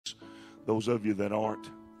Those of you that aren't,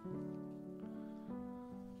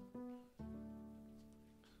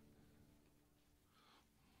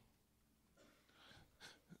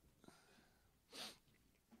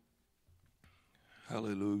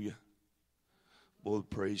 hallelujah. Boy, the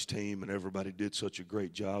praise team and everybody did such a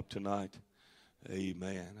great job tonight.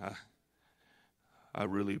 Amen. I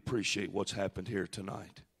really appreciate what's happened here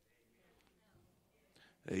tonight.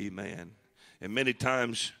 Amen. And many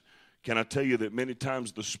times, can I tell you that many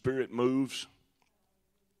times the Spirit moves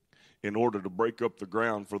in order to break up the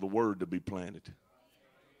ground for the word to be planted.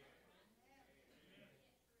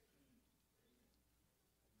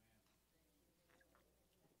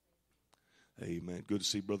 Amen. Good to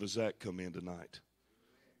see Brother Zach come in tonight.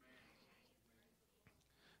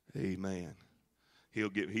 Amen.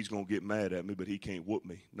 He's going to get mad at me, but he can't whoop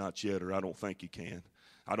me. Not yet, or I don't think he can.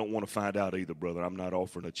 I don't want to find out either, brother. I'm not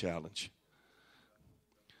offering a challenge.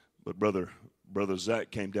 But brother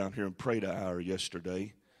Zach came down here and prayed an hour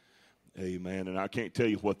yesterday. Amen. And I can't tell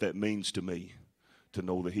you what that means to me, to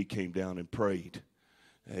know that he came down and prayed.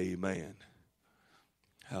 Amen.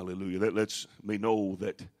 Hallelujah. That lets me know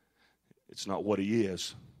that it's not what he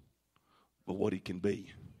is, but what he can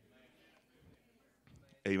be.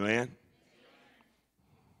 Amen.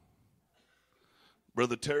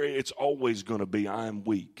 Brother Terry, it's always going to be, I am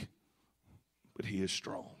weak, but he is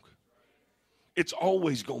strong. It's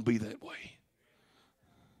always going to be that way.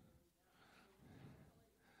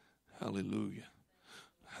 Hallelujah.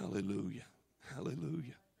 Hallelujah.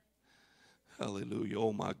 Hallelujah. Hallelujah.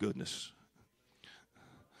 Oh, my goodness.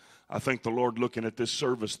 I think the Lord looking at this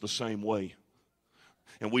service the same way.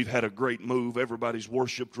 And we've had a great move. Everybody's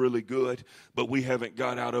worshiped really good, but we haven't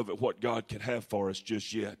got out of it what God could have for us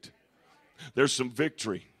just yet. There's some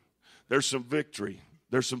victory. There's some victory.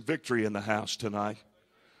 There's some victory in the house tonight.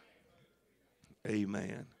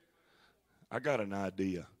 Amen. I got an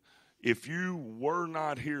idea. If you were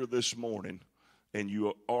not here this morning and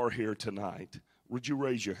you are here tonight, would you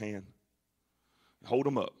raise your hand? Hold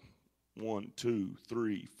them up. 1, 2,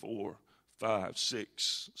 3, 4, 5,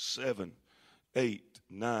 6, 7, 8,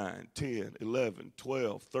 9, 10, 11,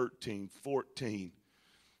 12, 13, 14.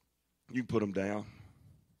 You can put them down.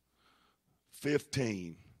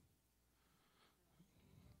 15.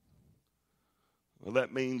 Well,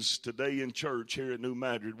 that means today in church here at New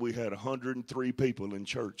Madrid, we had 103 people in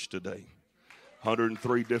church today.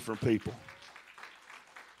 103 different people.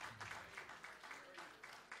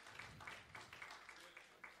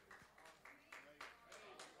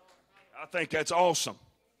 I think that's awesome.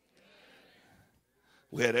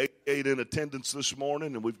 We had 88 in attendance this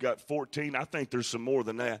morning, and we've got 14. I think there's some more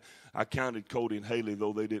than that. I counted Cody and Haley,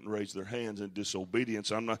 though they didn't raise their hands in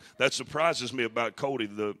disobedience. That surprises me about Cody.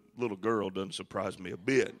 The little girl doesn't surprise me a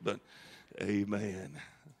bit, but amen.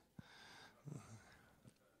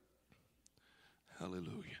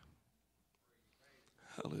 Hallelujah.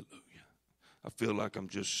 Hallelujah. I feel like I'm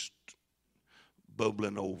just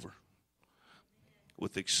bubbling over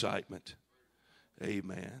with excitement.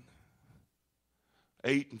 Amen.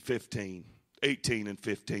 18 and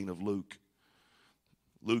 15 of Luke.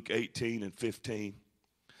 Luke 18 and 15.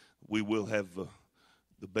 We will have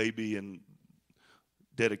the baby and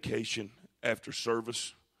dedication after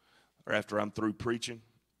service or after I'm through preaching.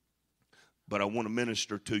 But I want to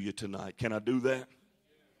minister to you tonight. Can I do that?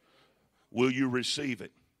 Will you receive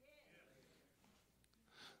it?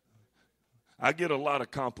 I get a lot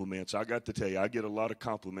of compliments. I got to tell you, I get a lot of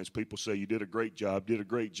compliments. People say, you did a great job, did a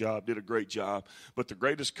great job, did a great job. But the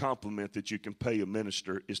greatest compliment that you can pay a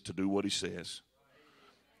minister is to do what he says,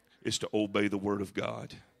 is to obey the word of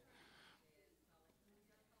God.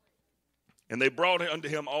 And they brought unto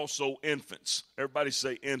him also infants. Everybody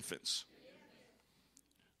say infants.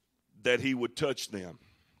 That he would touch them.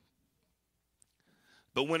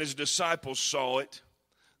 But when his disciples saw it,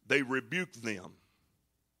 they rebuked them.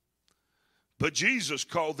 But Jesus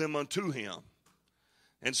called them unto him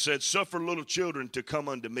and said, suffer little children to come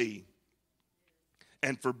unto me,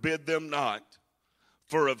 and forbid them not,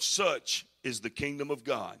 for of such is the kingdom of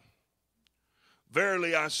God.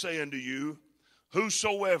 Verily I say unto you,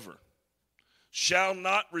 whosoever shall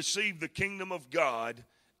not receive the kingdom of God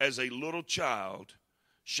as a little child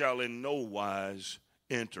shall in no wise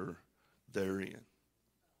enter therein.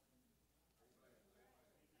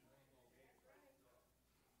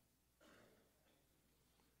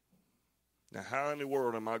 Now, how in the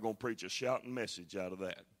world am I going to preach a shouting message out of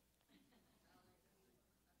that?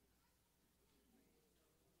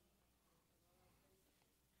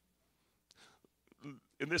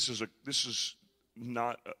 And this is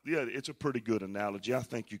not, it's a pretty good analogy. I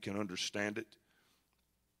think you can understand it.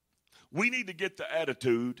 We need to get the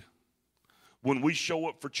attitude when we show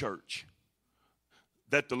up for church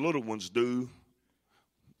that the little ones do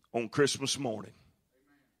on Christmas morning.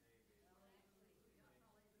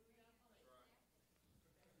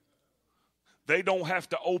 They don't have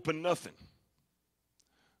to open nothing.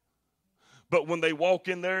 But when they walk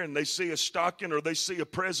in there and they see a stocking or they see a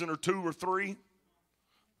present or two or three,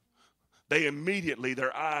 they immediately,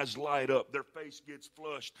 their eyes light up. Their face gets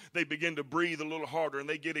flushed. They begin to breathe a little harder and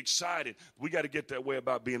they get excited. We got to get that way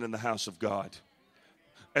about being in the house of God.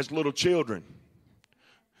 As little children.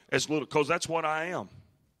 Because that's what I am.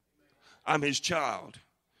 I'm his child.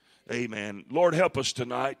 Amen. Lord, help us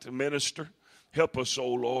tonight to minister. Help us,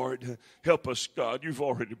 oh Lord. Help us, God. You've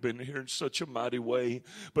already been here in such a mighty way.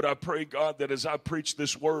 But I pray, God, that as I preach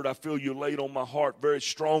this word, I feel you laid on my heart very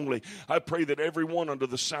strongly. I pray that everyone under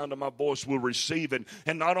the sound of my voice will receive it.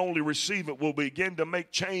 And not only receive it, will begin to make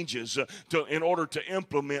changes in order to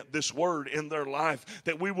implement this word in their life.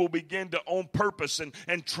 That we will begin to on purpose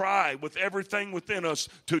and try with everything within us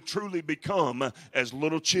to truly become as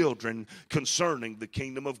little children concerning the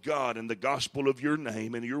kingdom of God and the gospel of your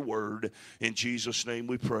name and your word. In Jesus' name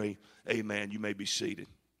we pray. Amen. You may be seated.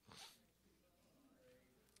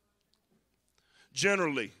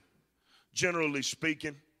 Generally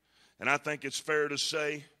speaking, and I think it's fair to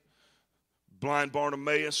say, blind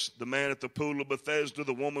Bartimaeus, the man at the pool of Bethesda,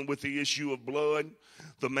 the woman with the issue of blood,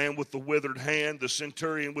 the man with the withered hand, the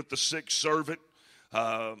centurion with the sick servant,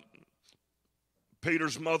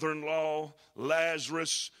 Peter's mother-in-law,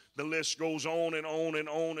 Lazarus, the list goes on and on and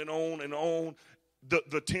on and on and on.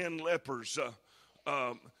 The 10 lepers,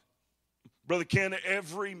 Brother Ken,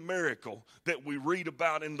 every miracle that we read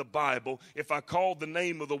about in the Bible, if I called the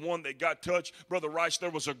name of the one that got touched, Brother Rice,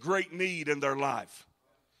 there was a great need in their life.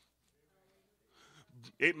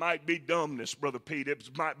 It might be dumbness, Brother Pete.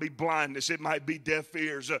 It might be blindness. It might be deaf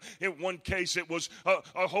ears. In one case, it was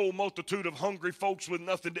a whole multitude of hungry folks with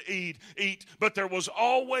nothing to eat. But there was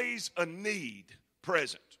always a need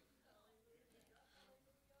present.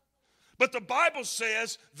 But the Bible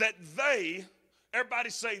says that they,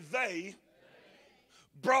 everybody say they,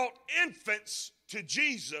 brought infants to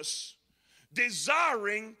Jesus,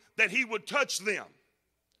 desiring that he would touch them.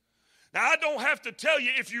 Now, I don't have to tell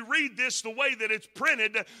you, if you read this the way that it's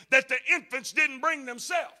printed, that the infants didn't bring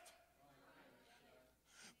themselves.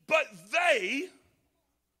 But they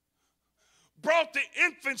brought the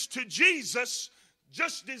infants to Jesus,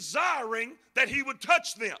 just desiring that he would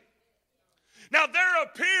touch them. Now, there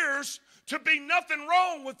appears to be nothing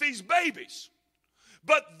wrong with these babies.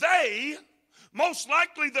 But they, most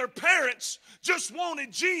likely their parents, just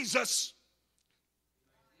wanted Jesus.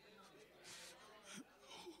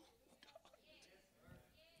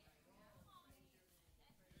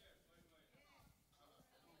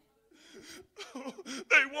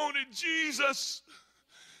 They wanted Jesus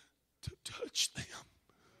to touch them.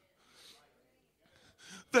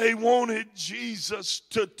 They wanted Jesus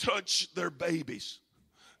to touch their babies.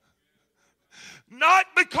 Not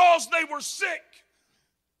because they were sick,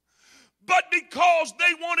 but because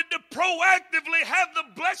they wanted to proactively have the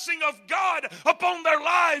blessing of God upon their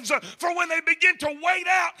lives for when they begin to wade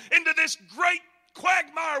out into this great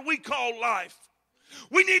quagmire we call life.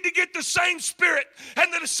 We need to get the same spirit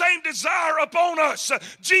and the same desire upon us.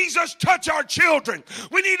 Jesus, touch our children.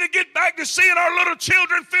 We need to get back to seeing our little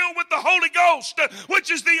children filled with the Holy Ghost, which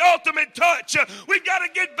is the ultimate touch. We've got to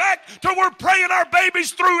get back to we're praying our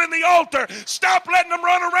babies through in the altar. Stop letting them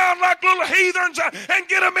run around like little heathens and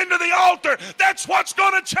get them into the altar. That's what's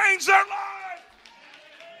going to change their lives.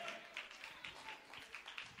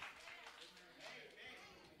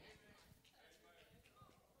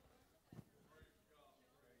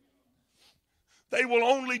 They will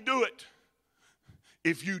only do it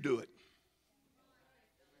if you do it.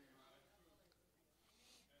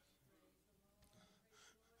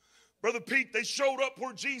 Brother Pete, they showed up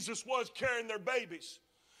where Jesus was carrying their babies,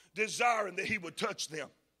 desiring that he would touch them.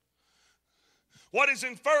 What is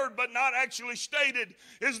inferred but not actually stated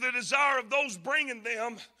is the desire of those bringing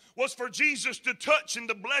them was for Jesus to touch and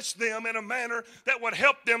to bless them in a manner that would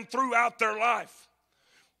help them throughout their life.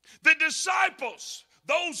 The disciples,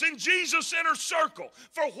 those in Jesus' inner circle,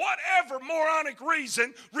 for whatever moronic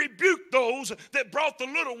reason, rebuked those that brought the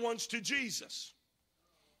little ones to Jesus.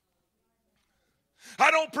 I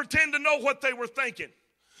don't pretend to know what they were thinking,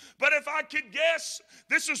 but if I could guess,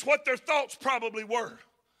 this is what their thoughts probably were.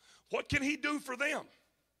 What can he do for them?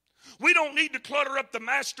 We don't need to clutter up the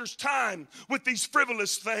master's time with these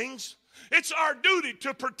frivolous things. It's our duty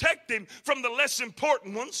to protect him from the less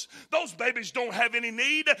important ones. Those babies don't have any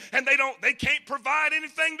need, and they can't provide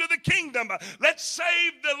anything to the kingdom. Let's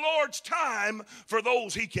save the Lord's time for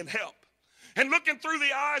those he can help. And looking through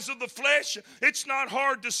the eyes of the flesh, it's not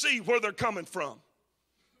hard to see where they're coming from.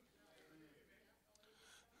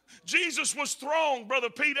 Jesus was thronged, Brother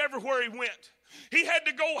Pete, everywhere he went. He had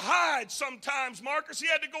to go hide sometimes, Marcus. He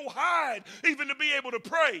had to go hide even to be able to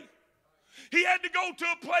pray. He had to go to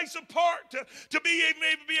a place apart to be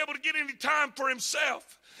able to get any time for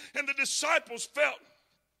himself. And the disciples felt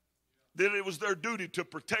that it was their duty to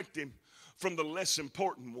protect him from the less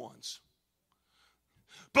important ones.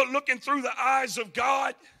 But looking through the eyes of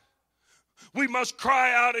God, we must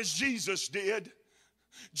cry out as Jesus did.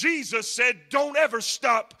 Jesus said, don't ever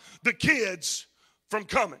stop the kids from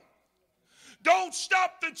coming. Don't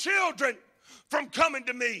stop the children from coming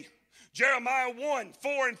to me. Jeremiah 1,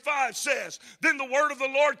 4 and 5 says, then the word of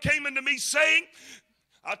the Lord came unto me saying,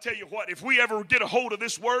 I'll tell you what, if we ever get a hold of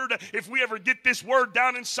this word, if we ever get this word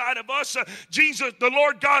down inside of us, Jesus, the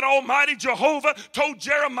Lord God Almighty, Jehovah, told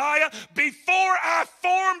Jeremiah, before I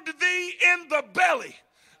formed thee in the belly,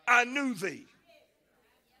 I knew thee.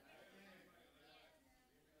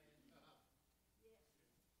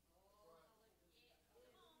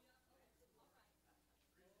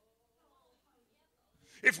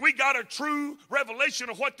 If we got a true revelation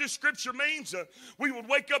of what this scripture means, we would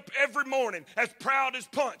wake up every morning as proud as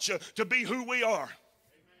punch to be who we are.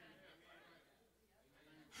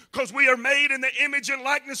 Because we are made in the image and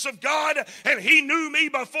likeness of God, and he knew me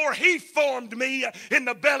before he formed me in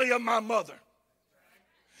the belly of my mother.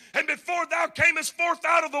 And before thou camest forth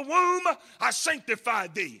out of the womb, I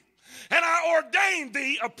sanctified thee. And I ordained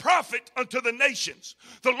thee a prophet unto the nations.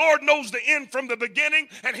 The Lord knows the end from the beginning,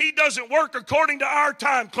 and he doesn't work according to our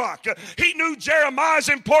time clock. He knew Jeremiah's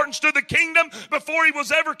importance to the kingdom before he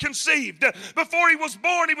was ever conceived. Before he was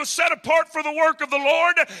born, he was set apart for the work of the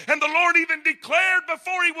Lord, and the Lord even declared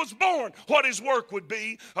before he was born what his work would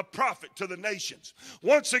be, a prophet to the nations.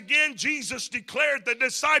 Once again, Jesus declared the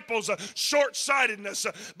disciples' short-sightedness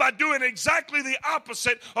by doing exactly the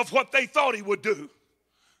opposite of what they thought he would do.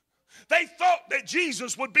 They thought that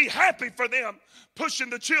Jesus would be happy for them pushing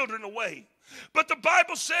the children away. But the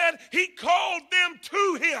Bible said he called them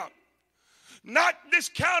to him, not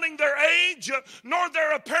discounting their age nor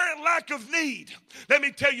their apparent lack of need. Let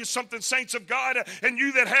me tell you something, saints of God, and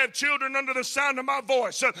you that have children under the sound of my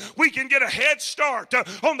voice, we can get a head start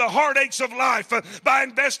on the heartaches of life by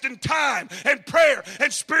investing time and prayer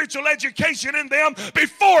and spiritual education in them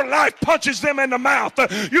before life punches them in the mouth.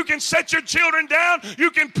 You can set your children down.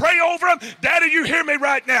 You can pray over them. Daddy, you hear me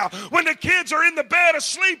right now. When the kids are in the bed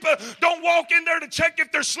asleep, don't walk in there to check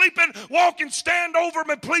if they're sleeping. Walk and stand over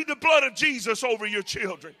them and plead the blood of Jesus over your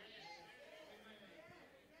children.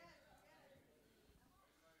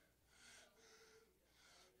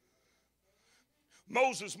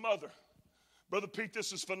 Moses' mother, Brother Pete,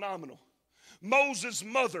 this is phenomenal. Moses'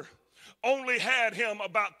 mother only had him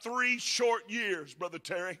about 3 short years, Brother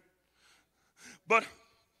Terry. But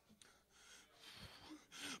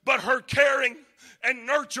her caring and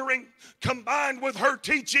nurturing combined with her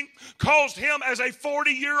teaching caused him as a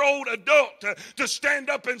 40-year-old adult to stand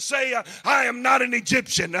up and say, I am not an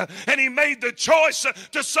Egyptian. And he made the choice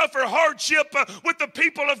to suffer hardship with the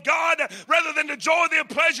people of God rather than enjoy the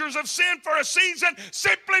pleasures of sin for a season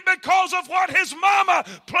simply because of what his mama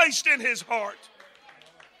placed in his heart.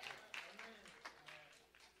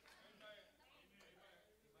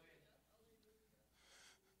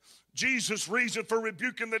 Jesus' reason for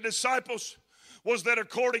rebuking the disciples was that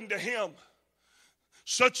according to him,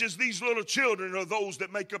 such as these little children are those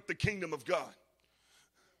that make up the kingdom of God.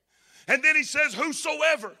 And then he says,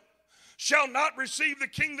 whosoever shall not receive the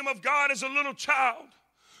kingdom of God as a little child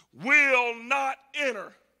will not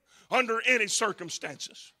enter under any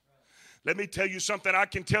circumstances. Let me tell you something I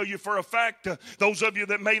can tell you for a fact. Those of you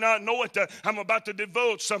that may not know it, I'm about to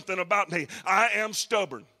divulge something about me. I am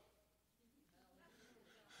stubborn.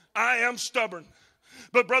 I am stubborn.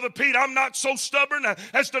 But Brother Pete, I'm not so stubborn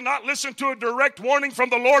as to not listen to a direct warning from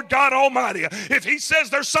the Lord God Almighty. If he says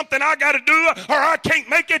there's something I got to do or I can't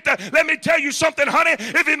make it, let me tell you something, honey.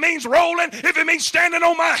 If it means rolling, if it means standing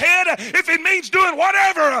on my head, if it means doing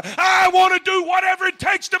whatever, I want to do whatever it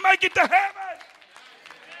takes to make it to heaven.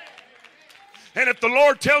 And if the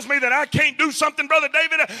Lord tells me that I can't do something, Brother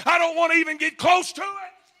David, I don't want to even get close to it.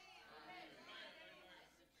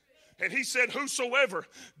 And he said, whosoever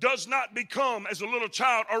does not become as a little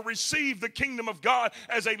child or receive the kingdom of God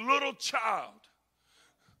as a little child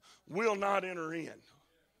will not enter in.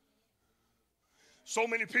 So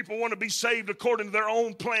many people want to be saved according to their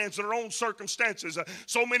own plans and their own circumstances.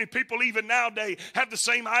 So many people even nowadays have the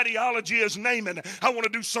same ideology as Naaman. I want to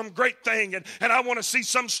do some great thing and I want to see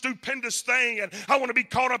some stupendous thing and I want to be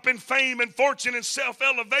caught up in fame and fortune and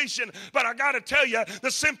self-elevation. But I got to tell you,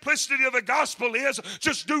 the simplicity of the gospel is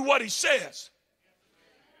just do what he says.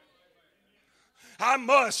 I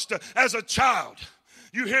must, as a child,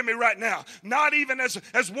 You hear me right now. Not even as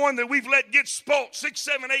one that we've let get spoilt, 6,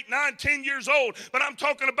 7, 8, 9, 10 years old, but I'm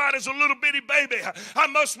talking about as a little bitty baby. I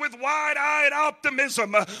must with wide-eyed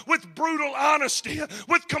optimism, with brutal honesty,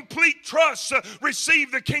 with complete trust,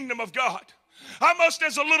 receive the kingdom of God. I must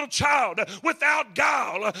as a little child, without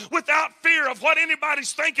guile, without fear of what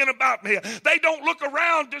anybody's thinking about me. They don't look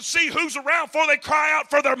around to see who's around for they cry out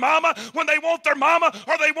for their mama. When they want their mama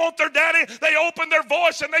or they want their daddy, they open their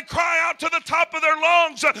voice and they cry out to the top of their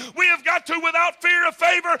lungs. We have got to, without fear of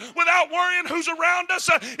favor, without worrying who's around us,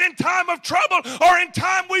 in time of trouble or in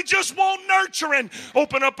time we just want nurturing,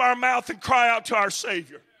 open up our mouth and cry out to our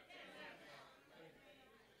Savior.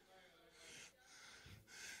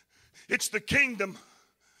 It's the kingdom.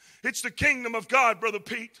 It's the kingdom of God, Brother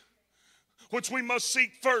Pete, which we must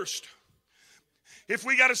seek first. If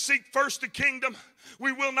we got to seek first the kingdom,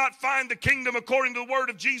 we will not find the kingdom according to the word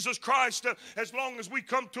of Jesus Christ as long as we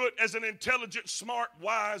come to it as an intelligent, smart,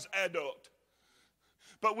 wise adult.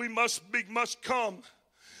 But we must come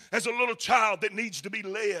as a little child that needs to be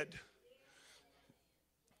led.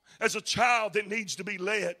 As a child that needs to be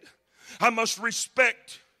led. I must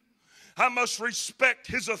respect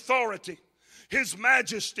his authority, his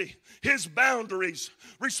majesty, his boundaries,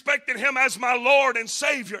 respecting him as my Lord and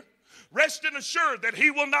Savior. Resting assured that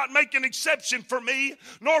he will not make an exception for me,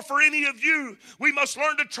 nor for any of you. We must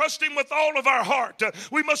learn to trust him with all of our heart.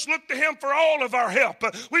 We must look to him for all of our help.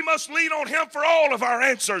 We must lean on him for all of our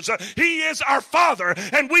answers. He is our Father,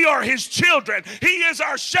 and we are his children. He is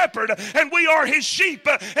our shepherd, and we are his sheep.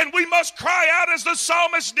 And we must cry out as the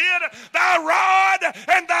psalmist did, thy rod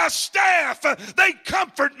and thy staff, they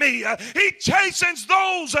comfort me. He chastens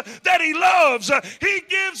those that he loves. He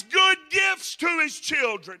gives good gifts to his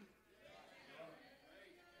children.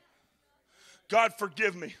 God,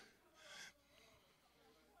 forgive me.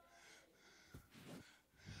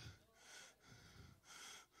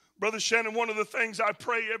 Brother Shannon, one of the things I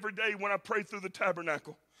pray every day when I pray through the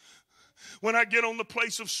tabernacle, when I get on the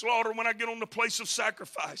place of slaughter, when I get on the place of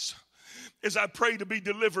sacrifice, is I pray to be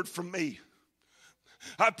delivered from me.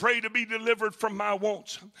 I pray to be delivered from my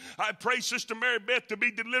wants. I pray, Sister Mary Beth, to be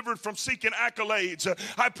delivered from seeking accolades.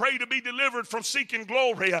 I pray to be delivered from seeking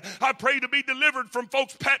glory. I pray to be delivered from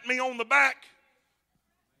folks patting me on the back.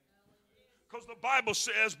 Because the Bible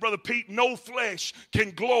says, Brother Pete, no flesh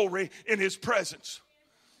can glory in his presence.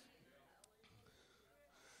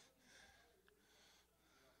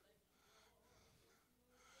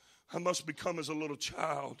 I must become as a little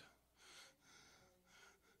child,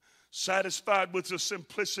 satisfied with the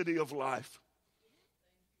simplicity of life.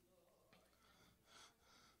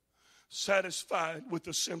 Satisfied with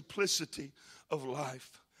the simplicity of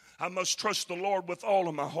life. I must trust the Lord with all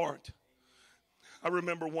of my heart. I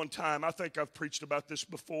remember one time, I think I've preached about this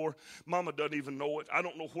before. Mama doesn't even know it. I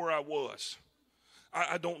don't know where I was.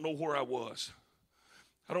 I don't know where I was.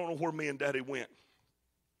 I don't know where me and Daddy went.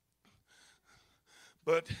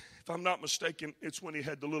 But if I'm not mistaken, it's when he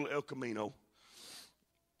had the little El Camino.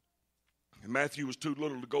 And Matthew was too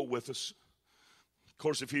little to go with us. Of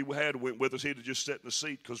course, if he had went with us, he'd have just sat in the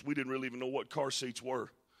seat because we didn't really even know what car seats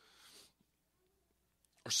were.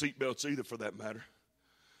 Or seat belts either, for that matter.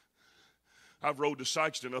 I've rode to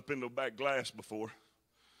Sykeston up in the back glass before.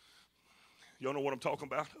 Y'all know what I'm talking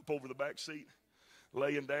about? Up over the back seat,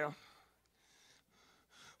 laying down.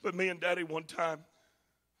 But me and Daddy one time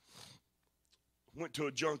went to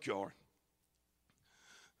a junkyard.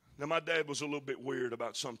 Now, my dad was a little bit weird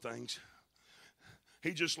about some things.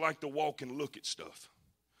 He just liked to walk and look at stuff.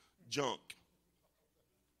 Junk.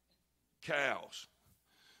 Cows.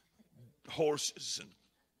 Horses and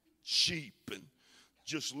sheep and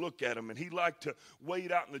just look at them. And he liked to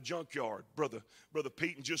wait out in the junkyard, Brother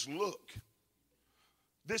Pete, and just look.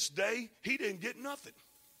 This day, he didn't get nothing.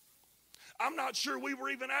 I'm not sure we were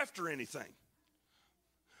even after anything.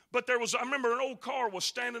 But I remember an old car was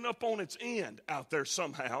standing up on its end out there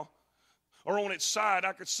somehow, or on its side.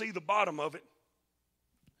 I could see the bottom of it.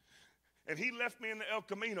 And he left me in the El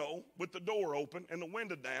Camino with the door open and the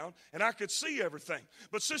window down, and I could see everything.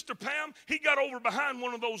 But Sister Pam, he got over behind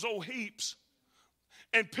one of those old heaps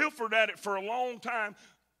and pilfered at it for a long time,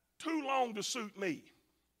 too long to suit me.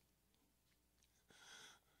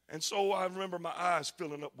 And so I remember my eyes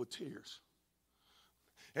filling up with tears.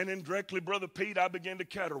 And then directly, Brother Pete, I began to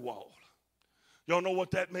caterwaul. Y'all know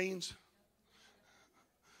what that means?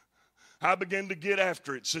 I began to get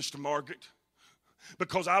after it, Sister Margaret,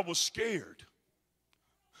 because I was scared.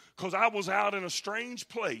 Because I was out in a strange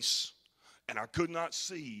place and I could not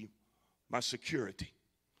see my security.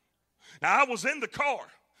 Now, I was in the car.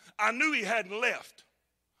 I knew he hadn't left.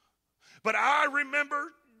 But I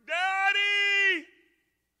remember, Daddy!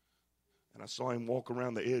 And I saw him walk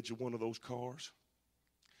around the edge of one of those cars.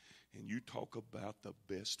 And you talk about the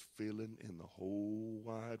best feeling in the whole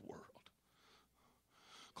wide world.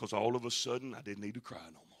 Because all of a sudden, I didn't need to cry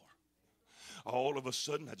no more. All of a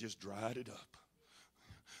sudden, I just dried it up.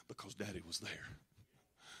 Because Daddy was there.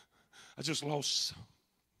 I just lost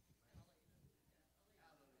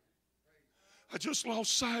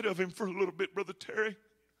sight of him for a little bit, Brother Terry.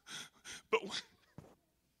 But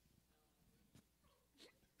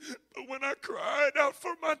when I cried out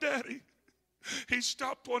for my daddy, he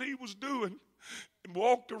stopped what he was doing and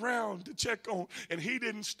walked around to check on. And he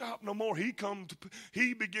didn't stop no more. He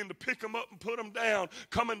began to pick him up and put him down,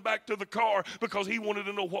 coming back to the car because he wanted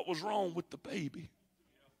to know what was wrong with the baby.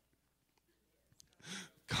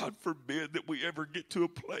 God forbid that we ever get to a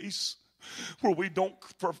place where we don't,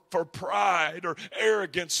 for pride or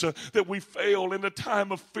arrogance, that we fail in the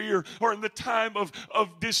time of fear or in the time of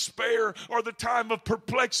despair or the time of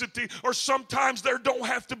perplexity, or sometimes there don't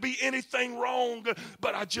have to be anything wrong,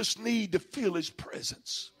 but I just need to feel his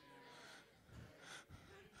presence.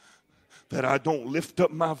 That I don't lift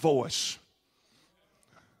up my voice.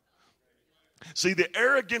 See, the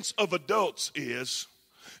arrogance of adults is,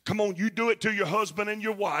 come on, you do it to your husband and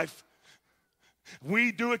your wife.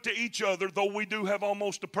 We do it to each other, though we do have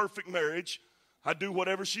almost a perfect marriage. I do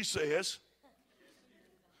whatever she says.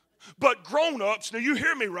 But grown-ups, now you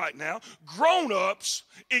hear me right now, grown-ups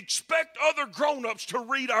expect other grown-ups to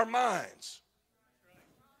read our minds.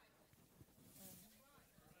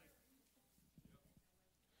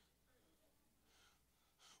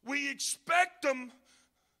 We expect them.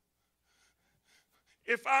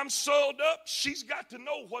 If I'm sold up, she's got to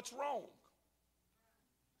know what's wrong.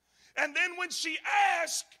 And then when she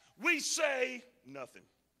asks, we say nothing.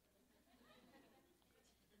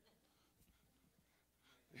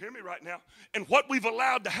 Hear me right now. And what we've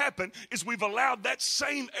allowed to happen is we've allowed that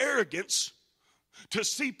same arrogance to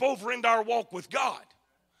seep over into our walk with God.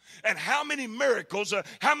 And how many miracles,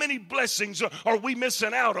 how many blessings are we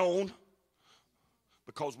missing out on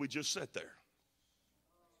because we just sat there?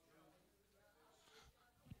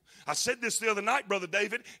 I said this the other night, Brother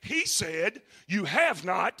David. He said, you have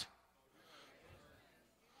not.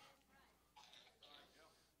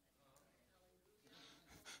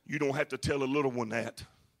 You don't have to tell a little one that.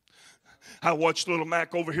 I watched little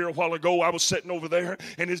Mac over here a while ago. I was sitting over there,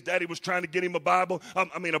 and his daddy was trying to get him a bottle.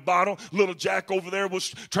 Little Jack over there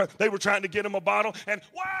they were trying to get him a bottle, and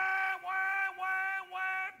why,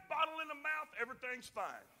 bottle in the mouth, everything's fine.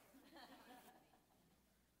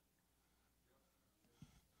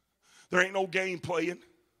 There ain't no game playing.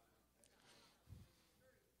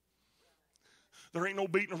 There ain't no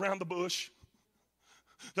beating around the bush.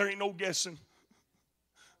 There ain't no guessing.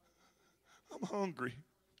 I'm hungry.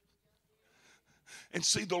 And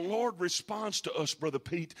see, the Lord responds to us, Brother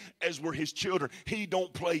Pete, as we're his children. He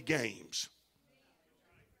don't play games.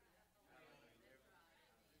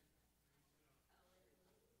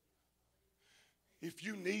 If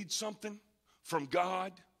you need something from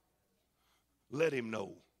God, let him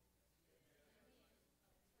know.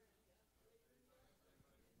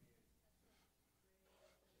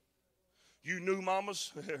 You new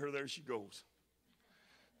mamas, there she goes.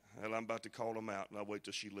 Well, I'm about to call them out, and I'll wait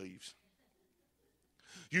till she leaves.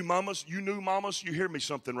 You mamas, you new mamas, you hear me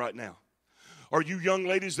something right now. Or you young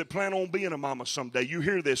ladies that plan on being a mama someday, you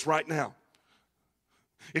hear this right now.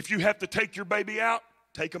 If you have to take your baby out,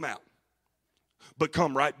 take them out. But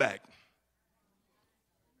come right back.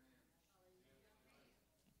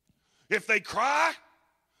 If they cry,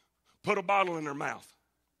 put a bottle in their mouth.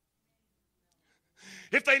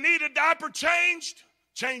 If they need a diaper changed,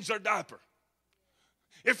 change their diaper.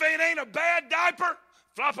 If it ain't a bad diaper,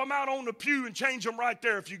 flop them out on the pew and change them right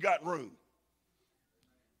there if you got room.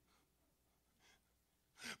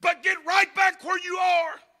 But get right back where you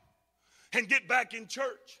are and get back in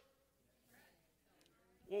church.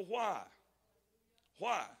 Well, why?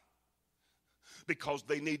 Why? Because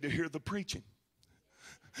they need to hear the preaching.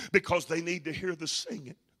 Because they need to hear the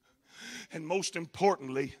singing. And most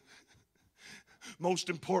importantly,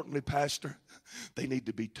 Pastor, they need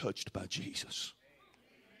to be touched by Jesus.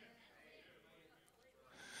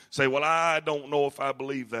 Say, well, I don't know if I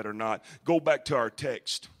believe that or not. Go back to our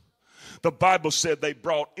text. The Bible said they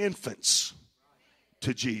brought infants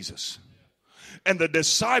to Jesus. And the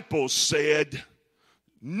disciples said,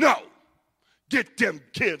 no, get them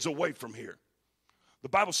kids away from here. The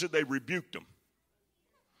Bible said they rebuked them.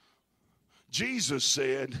 Jesus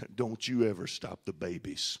said, don't you ever stop the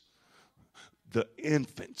babies, the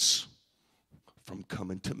infants, from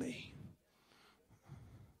coming to me.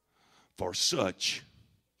 For such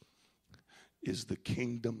is the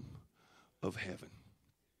kingdom of heaven.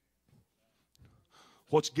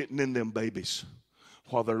 What's getting in them babies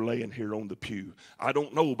while they're laying here on the pew? I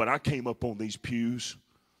don't know, but I came up on these pews.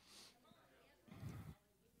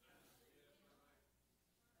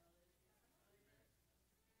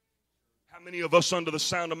 How many of us under the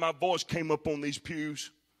sound of my voice came up on these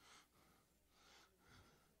pews?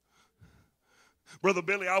 Brother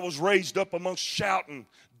Billy, I was raised up amongst shouting,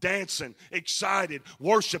 dancing, excited,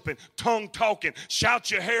 worshiping, tongue talking,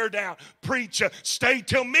 shout your hair down, preach, stay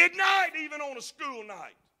till midnight, even on a school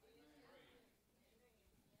night.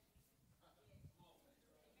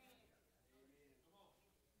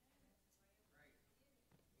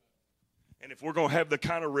 And if we're going to have the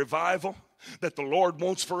kind of revival that the Lord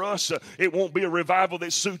wants for us, it won't be a revival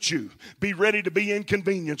that suits you. Be ready to be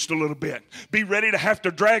inconvenienced a little bit. Be ready to have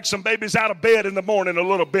to drag some babies out of bed in the morning a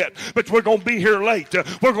little bit. But we're going to be here late.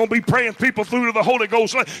 We're going to be praying people through to the Holy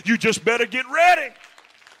Ghost. You just better get ready.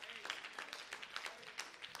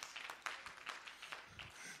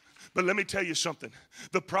 But let me tell you something.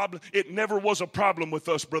 The problem, it never was a problem with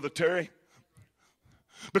us, Brother Terry,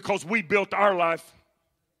 because we built our life.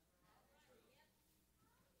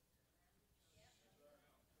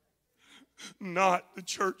 Not the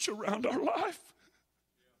church around our life.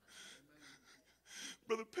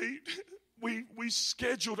 Brother Pete, we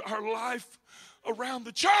scheduled our life around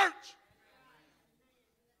the church.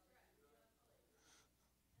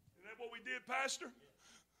 Isn't that what we did, Pastor?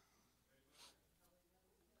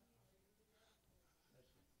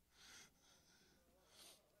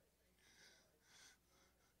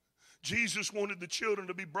 Jesus wanted the children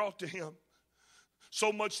to be brought to him,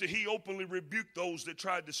 so much that he openly rebuked those that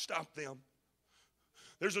tried to stop them.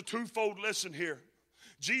 There's a twofold lesson here.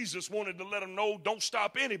 Jesus wanted to let them know, don't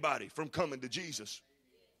stop anybody from coming to Jesus.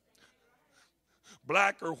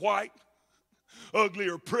 Black or white, ugly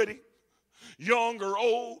or pretty, young or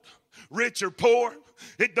old, rich or poor.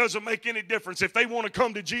 It doesn't make any difference. If they want to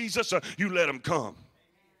come to Jesus, you let them come.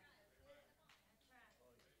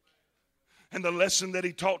 And the lesson that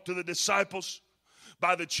he taught to the disciples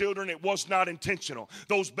by the children, it was not intentional.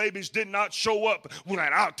 Those babies did not show up, well,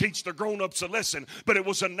 I'll teach the grown-ups a lesson, but it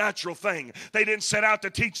was a natural thing. They didn't set out to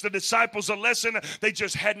teach the disciples a lesson. They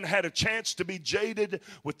just hadn't had a chance to be jaded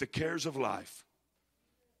with the cares of life.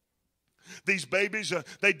 These babies,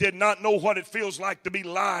 they did not know what it feels like to be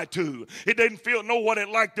lied to. It didn't know what it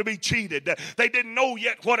like to be cheated. They didn't know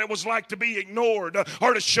yet what it was like to be ignored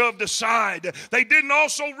or to shoved aside. They didn't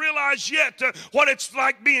also realize yet what it's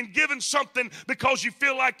like being given something because you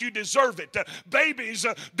feel like you deserve it. Babies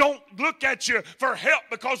don't look at you for help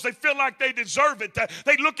because they feel like they deserve it.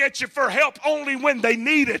 They look at you for help only when they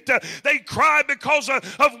need it. They cry because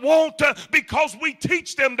of want because we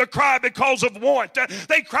teach them to cry because of want.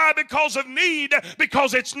 They cry because of need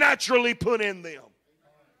because it's naturally put in them.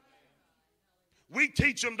 We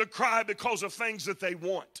teach them to cry because of things that they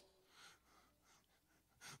want.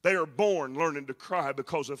 They are born learning to cry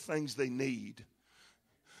because of things they need.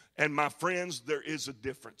 And my friends, there is a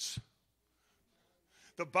difference.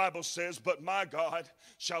 The Bible says, but my God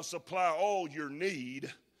shall supply all your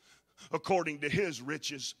need according to his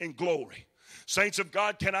riches in glory. Saints of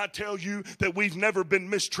God, can I tell you that we've never been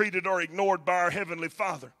mistreated or ignored by our Heavenly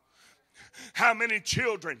Father? How many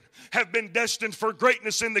children have been destined for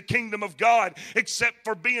greatness in the kingdom of God except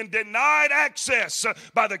for being denied access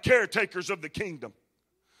by the caretakers of the kingdom?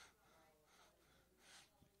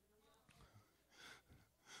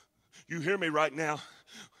 You hear me right now?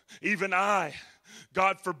 Even I,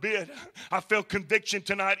 God forbid, I feel conviction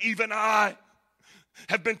tonight. Even I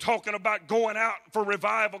have been talking about going out for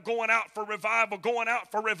revival, going out for revival, going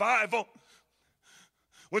out for revival.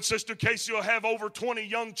 When Sister Casey will have over 20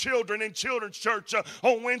 young children in children's church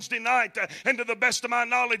on Wednesday night, and to the best of my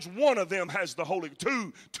knowledge, one of them has the Holy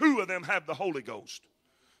Ghost. Two of them have the Holy Ghost.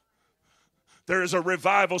 There is a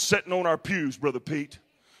revival sitting on our pews, Brother Pete.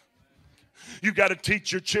 You got to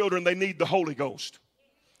teach your children they need the Holy Ghost.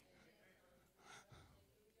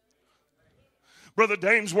 Brother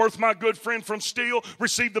Damesworth, my good friend from Steele,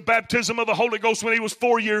 received the baptism of the Holy Ghost when he was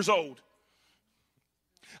 4 years old.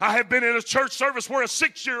 I have been in a church service where a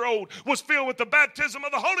 6-year-old was filled with the baptism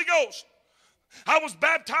of the Holy Ghost. I was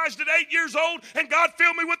baptized at 8 years old, and God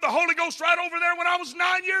filled me with the Holy Ghost right over there when I was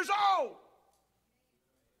 9 years old.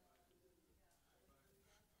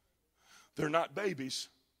 They're not babies,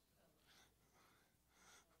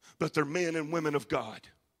 but they're men and women of God.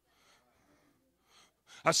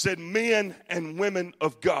 I said men and women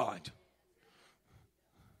of God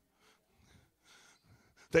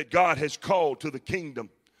that God has called to the kingdom.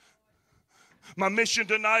 My mission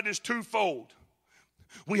tonight is twofold.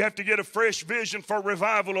 We have to get a fresh vision for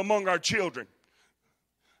revival among our children.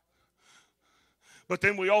 But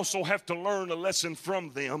then we also have to learn a lesson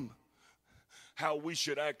from them, how we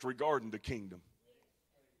should act regarding the kingdom.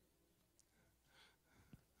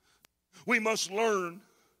 We must learn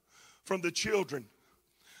from the children.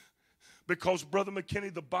 Because, Brother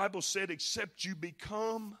McKinney, the Bible said, except you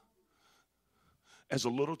become as a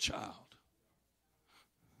little child.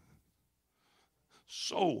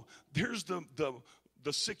 So, there's the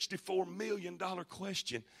 $64 million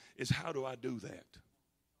question is, how do I do that?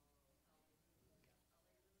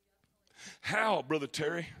 How, Brother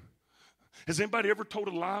Terry? Has anybody ever told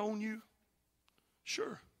a lie on you?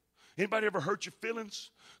 Sure. Anybody ever hurt your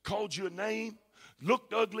feelings, called you a name,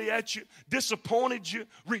 looked ugly at you, disappointed you,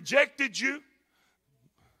 rejected you?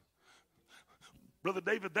 Brother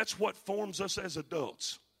David, that's what forms us as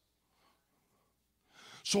adults.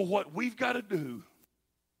 So what we've got to do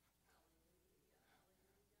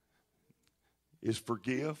is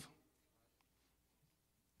forgive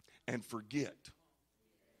and forget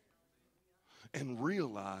and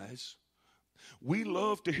realize. We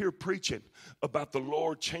love to hear preaching about the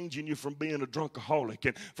Lord changing you from being a drunkaholic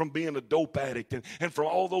and from being a dope addict and from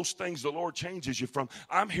all those things the Lord changes you from.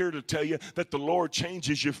 I'm here to tell you that the Lord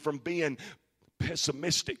changes you from being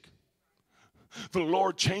pessimistic. The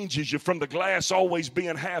Lord changes you from the glass always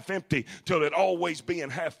being half empty to it always being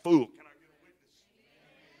half full. Can I get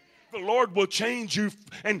a witness? The Lord will change you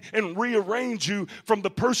and rearrange you from the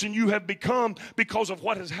person you have become because of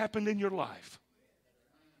what has happened in your life.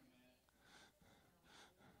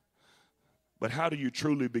 But how do you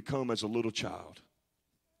truly become as a little child?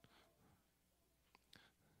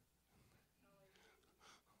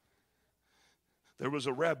 There was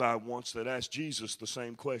a rabbi once that asked Jesus the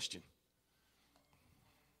same question.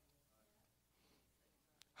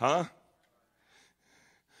 Huh?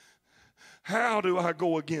 How do I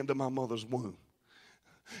go again to my mother's womb?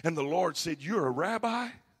 And the Lord said, you're a rabbi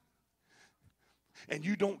and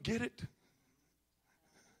you don't get it?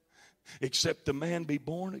 Except the man be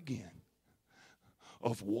born again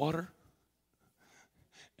of water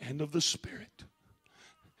and of the Spirit,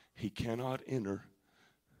 he cannot enter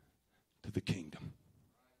to the kingdom.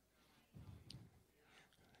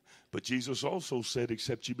 But Jesus also said,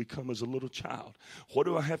 except you become as a little child. What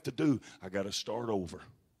do I have to do? I got to start over.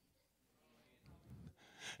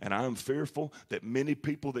 And I'm fearful that many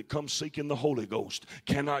people that come seeking the Holy Ghost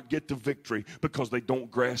cannot get the victory because they don't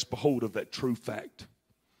grasp a hold of that true fact.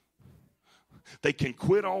 They can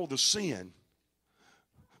quit all the sin,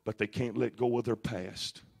 but they can't let go of their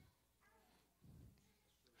past.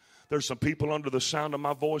 There's some people under the sound of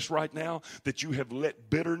my voice right now that you have let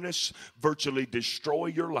bitterness virtually destroy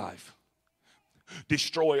your life.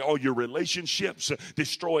 Destroy all your relationships,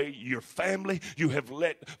 destroy your family. You have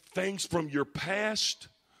let things from your past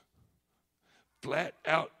flat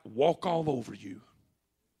out walk all over you.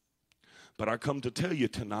 But I come to tell you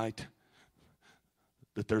tonight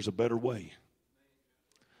that there's a better way.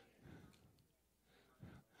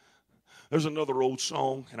 There's another old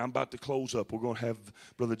song, and I'm about to close up. We're going to have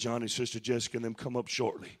Brother Johnny, Sister Jessica, and them come up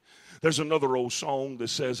shortly. There's another old song that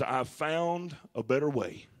says, I found a better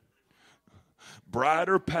way,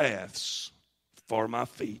 brighter paths for my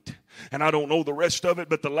feet. And I don't know the rest of it,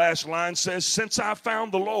 but the last line says, since I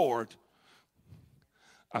found the Lord,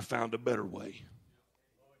 I found a better way.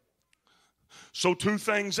 So 2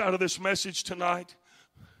 things out of this message tonight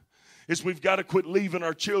is we've got to quit leaving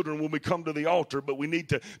our children when we come to the altar, but we need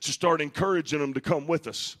to start encouraging them to come with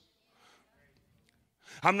us.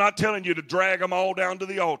 I'm not telling you to drag them all down to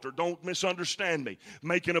the altar. Don't misunderstand me,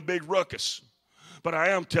 making a big ruckus. But I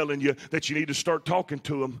am telling you that you need to start talking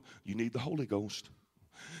to them. You need the Holy Ghost.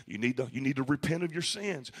 You need to repent of your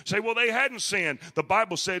sins. Say, well, they hadn't sinned. The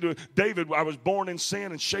Bible said to David, I was born in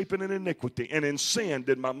sin and shapen in iniquity, and in sin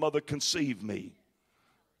did my mother conceive me.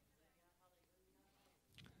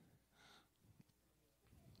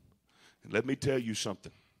 And let me tell you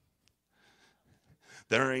something.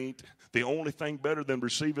 There ain't the only thing better than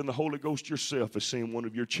receiving the Holy Ghost yourself is seeing one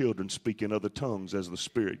of your children speak in other tongues as the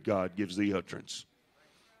Spirit God gives the utterance.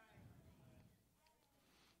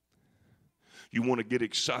 You want to get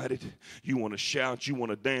excited. You want to shout. You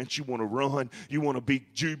want to dance. You want to run. You want to be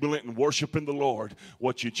jubilant and worshiping the Lord.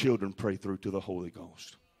 Watch your children pray through to the Holy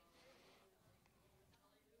Ghost.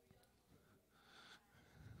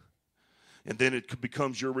 And then it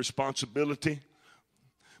becomes your responsibility,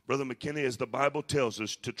 Brother McKinney, as the Bible tells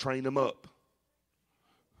us, to train them up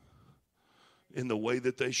in the way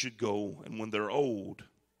that they should go. And when they're old,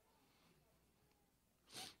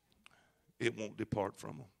 it won't depart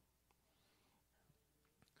from them.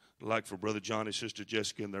 I'd like for Brother Johnny, Sister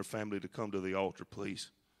Jessica, and their family to come to the altar, please,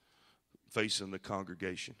 facing the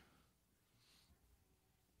congregation.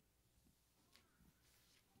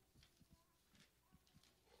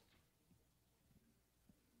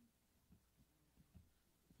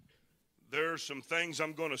 There are some things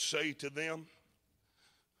I'm going to say to them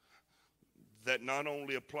that not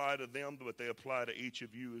only apply to them, but they apply to each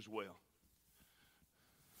of you as well.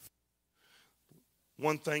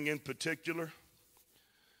 One thing in particular,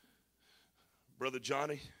 Brother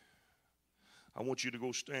Johnny, I want you to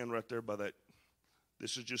go stand right there by that.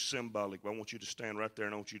 This is just symbolic, but I want you to stand right there,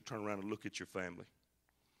 and I want you to turn around and look at your family.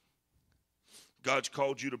 God's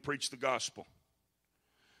called you to preach the gospel.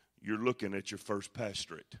 You're looking at your first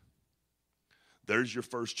pastorate. There's your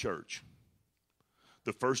first church.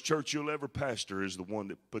 The first church you'll ever pastor is the one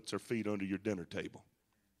that puts their feet under your dinner table.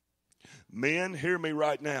 Men, hear me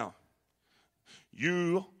right now.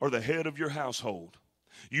 You are the head of your household.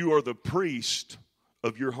 You are the priest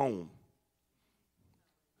of your home.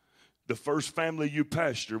 The first family you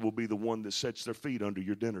pastor will be the one that sets their feet under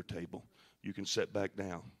your dinner table. You can sit back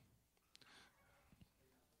down.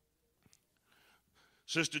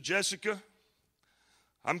 Sister Jessica,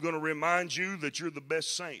 I'm going to remind you that you're the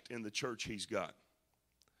best saint in the church he's got.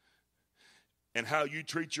 And how you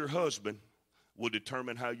treat your husband will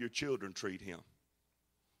determine how your children treat him.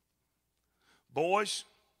 Boys,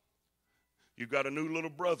 you've got a new little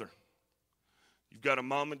brother. You've got a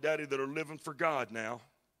mom and daddy that are living for God now.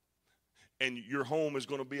 And your home is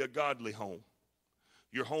going to be a godly home.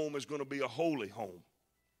 Your home is going to be a holy home.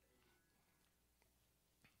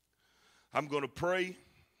 I'm going to pray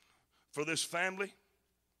for this family.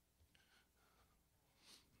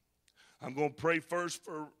 I'm going to pray first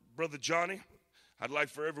for Brother Johnny. I'd like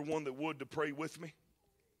for everyone that would to pray with me.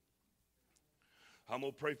 I'm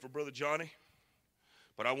going to pray for Brother Johnny,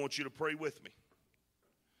 but I want you to pray with me.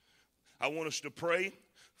 I want us to pray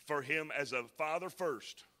for him as a father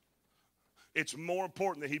first. It's more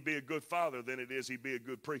important that he be a good father than it is he be a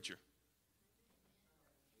good preacher.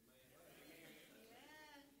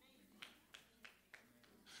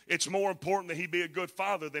 It's more important that he be a good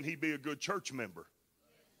father than he be a good church member.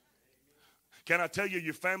 Can I tell you,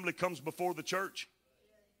 your family comes before the church?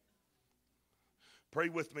 Pray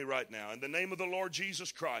with me right now. In the name of the Lord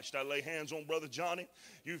Jesus Christ, I lay hands on Brother Johnny.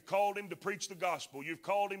 You've called him to preach the gospel. You've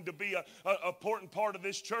called him to be an important part of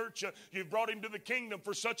this church. You've brought him to the kingdom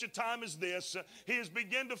for such a time as this. He has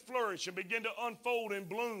begun to flourish and begin to unfold and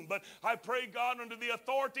bloom. But I pray, God, under the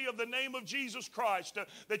authority of the name of Jesus Christ,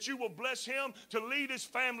 that you will bless him to lead his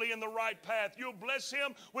family in the right path. You'll bless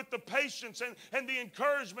him with the patience and the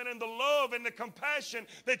encouragement and the love and the compassion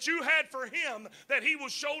that you had for him, that he will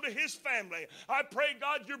show to his family. I pray,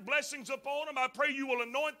 God, your blessings upon him. I pray you will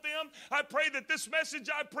anoint them. I pray that this message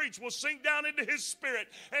I preach will sink down into his spirit,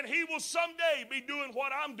 and he will someday be doing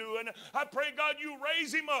what I'm doing. I pray, God, you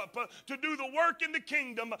raise him up to do the work in the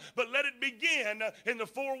kingdom, but let it begin in the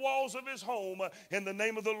four walls of his home. In the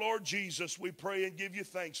name of the Lord Jesus, we pray and give you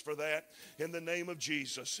thanks for that. In the name of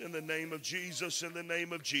Jesus, in the name of Jesus, in the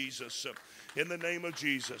name of Jesus, in the name of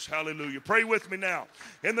Jesus. Hallelujah. Pray with me now.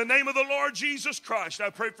 In the name of the Lord Jesus Christ,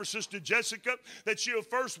 I pray for Sister Jessica that she'll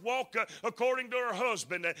first walk according to her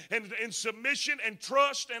husband and in submission and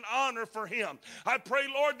trust and honor for him. I pray,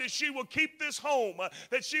 Lord, that she will keep this home,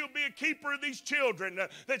 that she'll be a keeper of these children,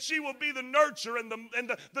 that she will be the nurture and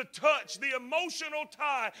the touch, the emotional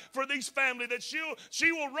tie for these family, that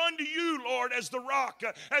she will run to you, Lord, as the rock,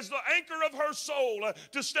 as the anchor of her soul,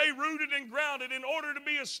 to stay rooted and grounded in order to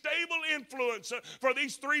be a stable influence for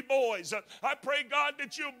these three boys. I pray, God,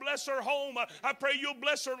 that you'll bless her home. I pray you'll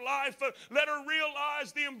bless her life. Let her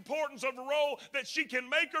realize the importance of a role that she can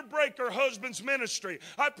make or break her husband's ministry.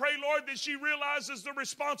 I pray, Lord, that she realizes the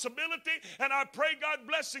responsibility, and I pray, God,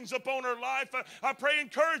 blessings upon her life. I pray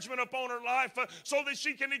encouragement upon her life so that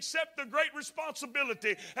she can accept the great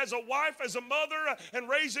responsibility as a wife, as a mother, and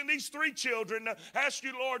raising these three children. Ask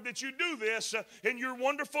you, Lord, that you do this in your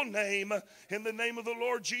wonderful name. In the name of the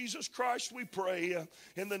Lord Jesus Christ, we pray.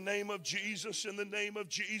 In the name of Jesus, in the name of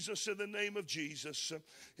Jesus, in the name of Jesus,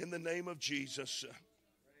 in the name of Jesus.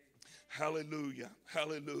 Hallelujah,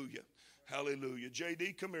 hallelujah, hallelujah.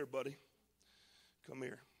 JD, come here, buddy. Come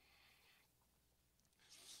here.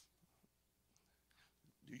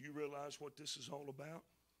 Do you realize what this is all about?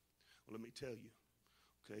 Well, let me tell you,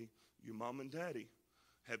 okay? Your mom and daddy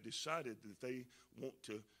have decided that they want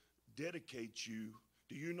to dedicate you.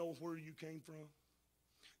 Do you know where you came from?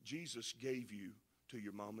 Jesus gave you to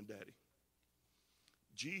your mom and daddy.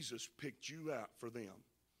 Jesus picked you out for them.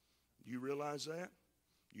 You realize that?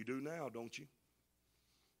 You do now, don't you?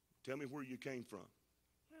 Tell me where you came from.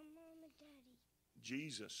 My mom and daddy.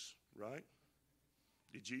 Jesus, right?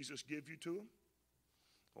 Did Jesus give you to him?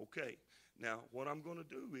 Okay. Now, what I'm going to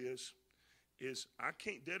do is I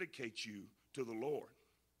can't dedicate you to the Lord.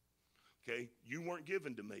 Okay? You weren't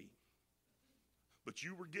given to me, but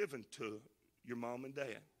you were given to your mom and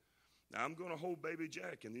dad. Now, I'm going to hold baby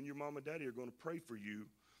Jack, and then your mom and daddy are going to pray for you,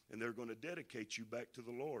 and they're going to dedicate you back to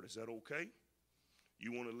the Lord. Is that okay?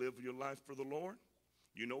 You want to live your life for the Lord?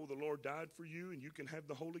 You know the Lord died for you, and you can have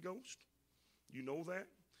the Holy Ghost? You know that?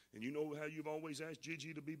 And you know how you've always asked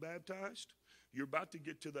Gigi to be baptized? You're about to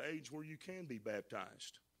get to the age where you can be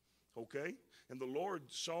baptized. Okay? And the Lord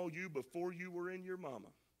saw you before you were in your mama.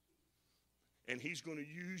 And he's going to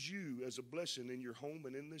use you as a blessing in your home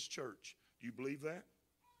and in this church. Do you believe that?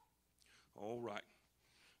 All right.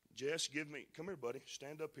 Jess, come here, buddy.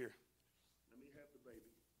 Stand up here. Let me have the baby.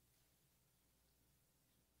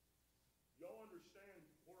 Y'all understand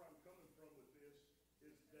where I'm coming from with this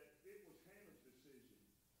is that it was Hannah's decision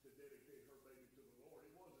to dedicate her baby to the Lord.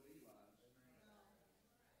 It wasn't Eli's.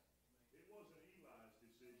 It wasn't Eli's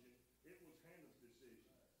decision. It was Hannah's decision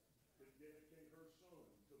to dedicate her son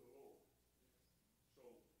to the Lord. So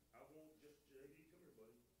I won't just, JD, come here,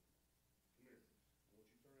 buddy. Come here. I want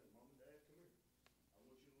you to turn around. Mom and Dad, come here. I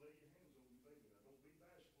want you to lay your hands on your baby. Now, don't be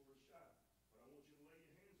bashful or shy, but I want you to lay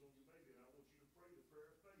your hands on your baby, and I want you to pray the prayer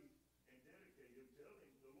of faith and dedicate him. Tell him,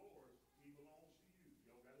 the Lord, he belongs to you.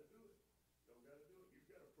 Y'all got to do it. Y'all got to do it. You've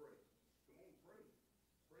got to pray. Come on, pray.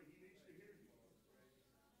 Pray. He needs to hear you.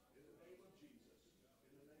 In the name of Jesus.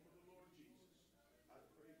 In the name of the Lord Jesus. I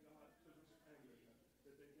pray, God, for this family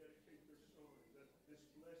that they dedicate their son, that this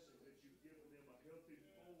blessing that you've given them, a healthy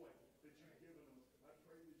boy that you've given them, I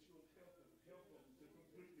pray that you'll help them to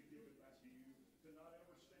completely give it back to you, to not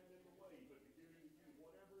ever stand in the way, but to give it to you,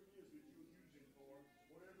 whatever it is that you'll use him for,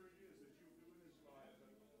 whatever it is that you'll do in his life.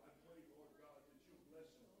 I pray, Lord God, that you'll bless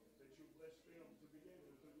him, that you'll bless them to be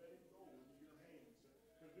able to let him go into your hands,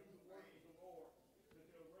 to do the work of the Lord, that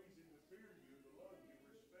they'll raise him to fear you, to love you,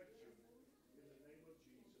 respect you, in the name of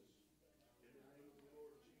Jesus. In the name of the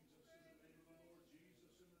Lord Jesus, in the name of the Lord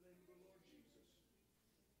Jesus, in the name of the Lord Jesus.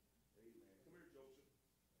 Amen. Come here, Joseph.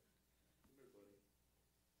 Come here, buddy.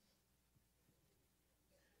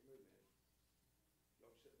 Come here, man.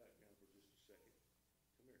 Y'all sit back down for just a second.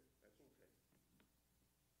 Come here. That's okay.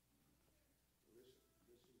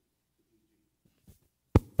 Listen to Gigi.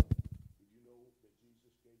 Did you know that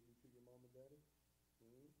Jesus gave you to your mom and daddy?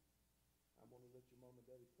 I'm going to let your mom and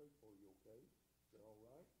daddy pray for you, okay? Is that all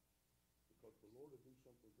right? Because the Lord will do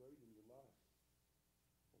something great in your life.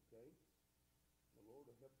 Okay? The Lord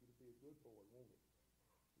will help you to be a good boy, won't he?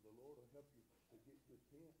 The Lord will help you to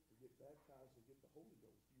repent, to get baptized, and get the Holy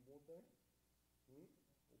Ghost. You want that?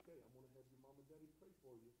 Okay, I'm going to have your mom and daddy pray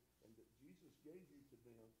for you. And that Jesus gave you to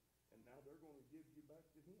them, and now they're going to give you back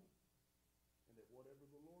to him. And that whatever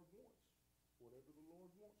the Lord wants,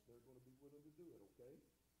 they're going to be willing to do it, okay?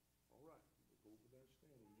 All right. Go over there and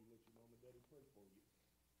stand, and you let your mom and daddy pray for you.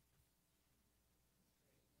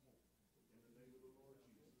 In the name of the Lord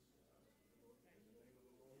Jesus. In the name of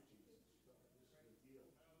the Lord Jesus. God, this is a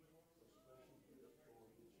gift, a special gift,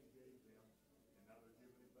 Lord, that you gave them. And now they're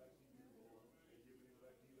giving it back to you, Lord. They're giving it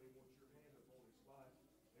back to you. They want your hand upon his life.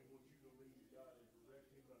 They want you to lead God and direct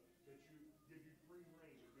him. That you give you free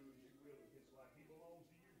reign to do as you will in his life. He belongs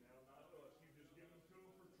to you now, not us. You just give him to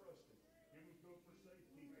him for trusting. Give him to him for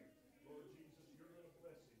safekeeping. Lord Jesus, you're going to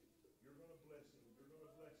bless him. You're going to bless him. You're going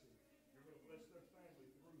to bless him. You're going to bless their family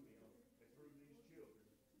through him and through these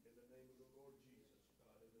children. In the name of the Lord Jesus,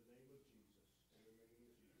 God. In the name of Jesus. In the name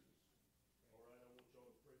of Jesus. All right, I want y'all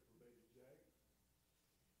to pray for baby Jack.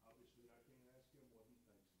 Obviously, I can't ask him what he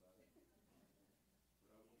thinks about it.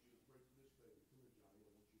 But I want you to pray for this baby. Come here,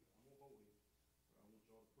 Johnny. I'm going to hold him. But I want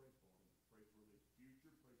y'all to pray for him. Pray for his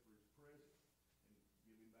future. Pray for his present. And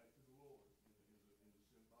give him back to the Lord in the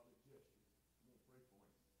symbolic gesture. I'm going to pray for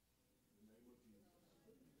him. In the name of Jesus.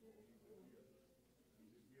 He's a gift.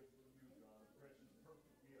 He's a gift from you, God. A precious,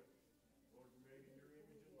 perfect gift. Lord, made in your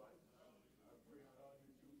image and likeness. I pray, God,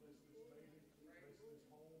 that you bless this baby, bless this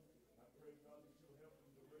home. I pray, God, that you'll help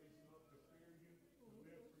him to raise him up to fear you, to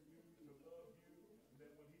live for you, to love you, and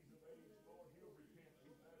that when he's of age, Lord, he'll repent,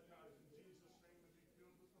 be baptized in Jesus' name, and be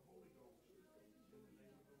filled with the Holy Ghost. In the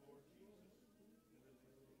name of the Lord Jesus.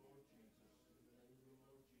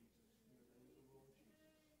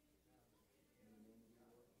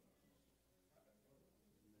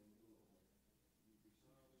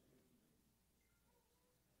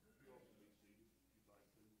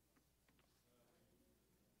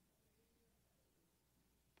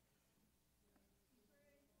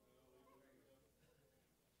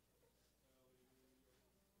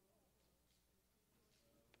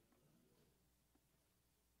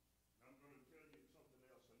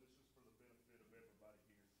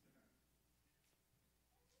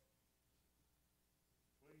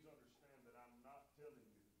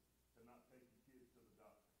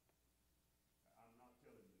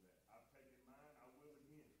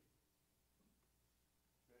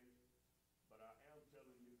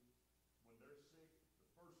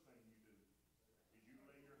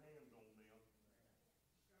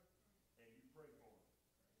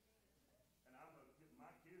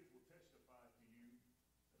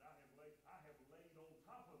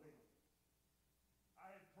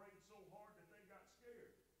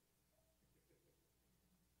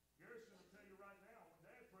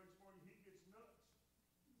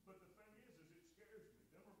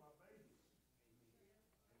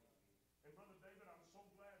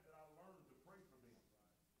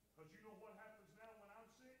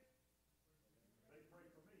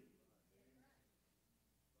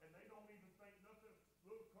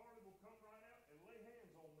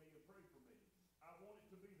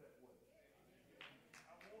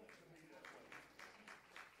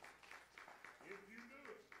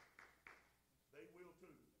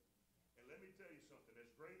 something.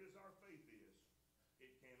 As great as our faith is,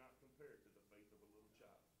 it cannot compare to the faith of a little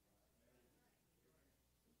child.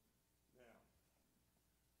 Now,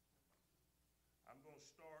 I'm going to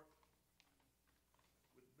start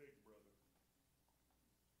with Big Brother.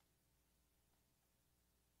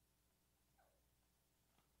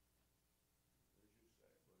 There's your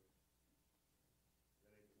sack, buddy.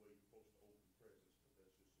 That ain't the way you're supposed to open presents, but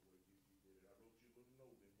that's just the way you did it. I wrote you a little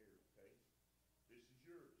note in here, okay? This is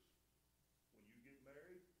yours. When you get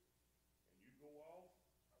married and you go off,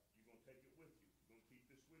 you're going to take it with you. You're going to keep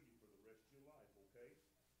this with you for the rest of your life, okay?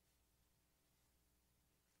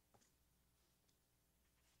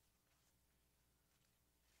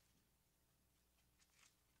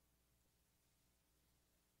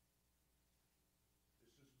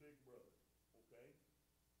 This is Big Brother, okay?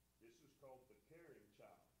 This is called the caring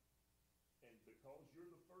child. And because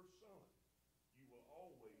you're the first son, you will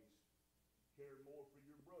always care more for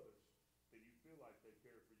your brothers than you feel like they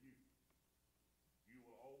care for you. You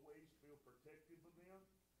will always feel protective of them.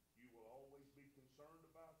 You will always be concerned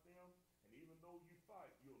about them. And even though you fight,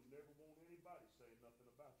 you'll never want anybody saying nothing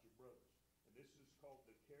about your brothers. And this is called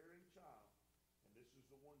the caring child. And this is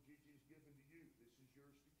the one Gigi's given to you. This is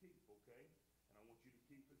yours to keep, okay? And I want you to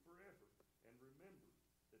keep it forever. And remember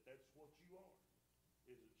that that's what you are,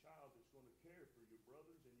 is a child that's going to care for your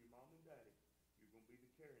brothers and your mom and daddy. You're going to be the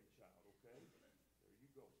caring child, okay? There you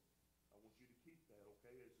go. I want you to keep that,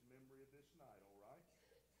 okay, as a memory of this night, all right?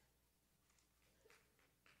 Joseph,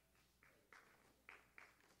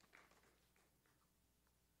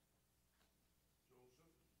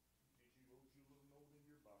 Gigi wrote you a little note in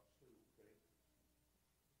your box too, okay?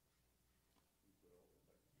 You put all that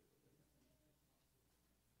back together there.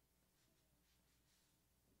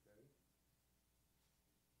 Okay?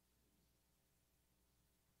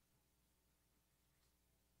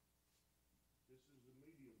 This is the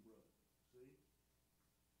medium brother. See?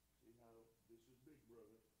 See how this is Big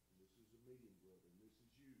Brother, and this is the medium brother, and this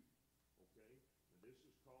is you. Okay? And this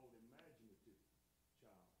is called imaginative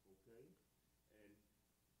child. Okay? And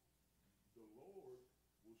the Lord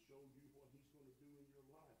will show you what he's going to do in your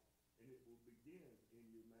life, and it will begin in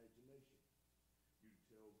your imagination. You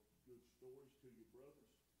tell good stories to your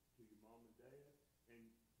brothers, to your mom and dad,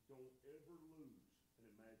 and don't ever lose an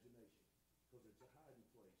imagination, because it's a hiding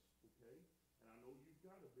place. Okay? And I know you've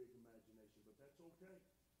got a big imagination, but that's okay.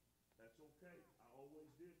 That's okay. I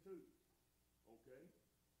always did too. Okay?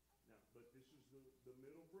 Now, but this is the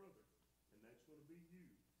middle brother, and that's going to be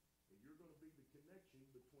you. And you're going to be the connection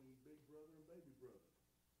between Big Brother and Baby Brother.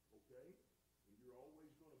 Okay? And you're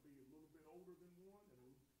always going to be a little bit older than one,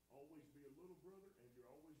 and always be a little brother, and you're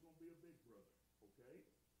always going to be a big brother. Okay?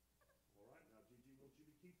 All right? Now, Gigi wants you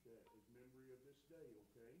to keep that as memory of this day.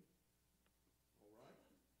 Okay? All right?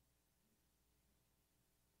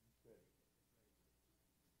 Okay.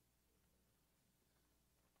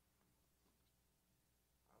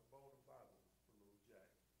 I bought a Bible for little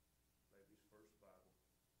Jack, baby's first Bible.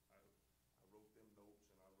 I wrote them notes,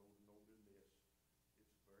 and I wrote a note in this.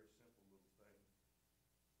 It's a very simple little thing.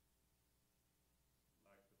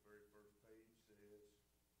 Like the very first page says,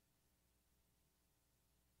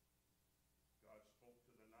 God spoke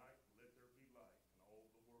to the night, let there be light, and all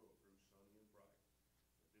the world grew sunny and bright.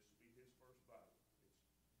 But this will be his first Bible.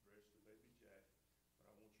 It's addressed to baby Jack,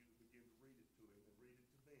 but I want you to begin to read it to him and read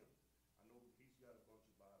it to them. I know he's got a bunch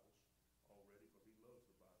of Bibles already, but he loves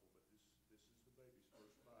the Bible, but this is the baby's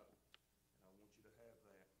first Bible, and I want you to have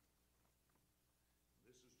that.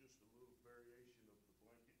 This is just a little variation of the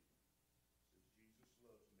blanket. It says, Jesus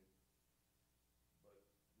loves me. But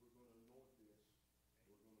we're going to anoint this, and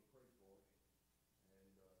we're going to pray for it.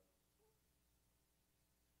 And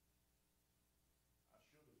I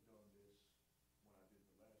should have done this when I did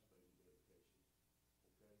the last baby dedication.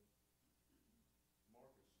 Okay?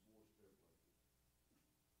 Marcus wore their blanket.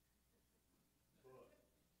 But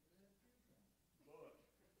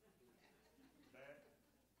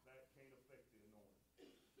that can't affect the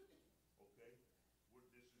anointing. Okay? This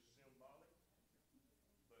is symbolic.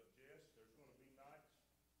 But Jess, there's going to be nights,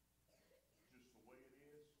 just the way it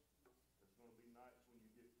is. There's going to be nights when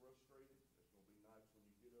you get frustrated. There's going to be nights when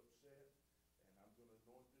you get upset. And I'm going to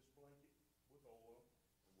anoint this blanket with oil,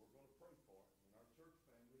 and we're going to pray for it. And our church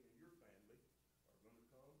family and your family are going to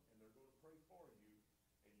come, and they're going to pray for you.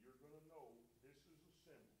 And you're going to know this is a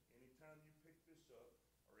symbol. Anytime you pick this up,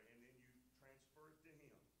 and then you transfer it to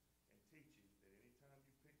him and teach him that anytime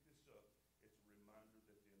you pick this up, it's a reminder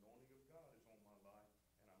that the anointing of God is on my life,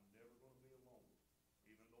 and I'm never going to be alone.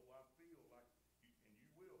 Even though I feel like, and you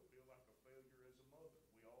will feel like a failure as a mother.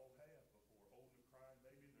 We all have before, holding a crying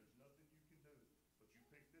baby, and there's nothing you can do. But you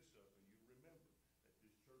pick this up, and you remember that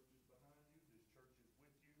this church is behind you, this church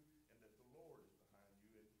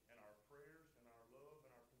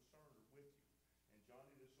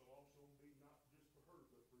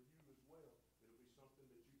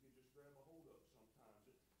grab a hold of sometimes.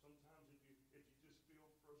 Sometimes if you just feel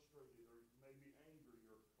frustrated or maybe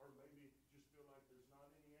angry or maybe just feel like there's not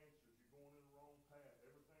any answers, you're going in the wrong path,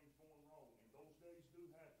 everything's going wrong, and those days do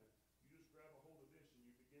happen. You just grab a hold of this and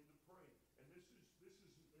you begin to pray. And this is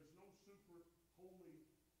there's no super holy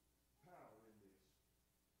power in this.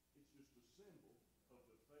 It's just a symbol of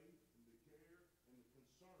the faith and the care and the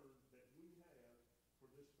concern that we have for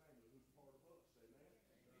this family who's part of us. Amen?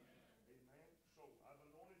 Amen. So I've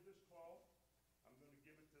anointed this cloth. I'm going to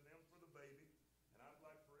give it to them for the baby. And I'd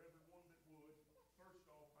like for everyone that would, first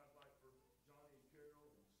off, I'd like for Johnny and Carol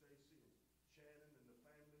and Stacy and Shannon and the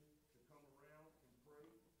family to come around and pray.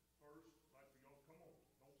 First, I'd like for y'all, come on,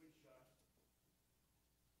 don't be shy.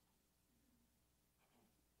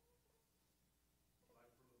 I'd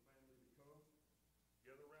like for the family to come.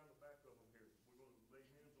 Gather around the back of them here. We're going to lay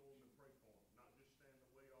hands on them and pray for them. Not just stand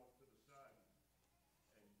way off to the side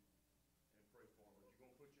and pray for them. But you're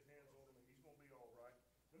going to put your hands on him and he's going to be all right.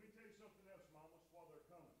 Let me tell you something else, mamas, while they're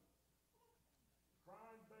coming.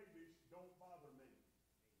 Crying babies don't bother me.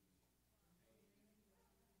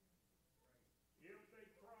 If they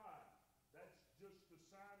cry, that's just a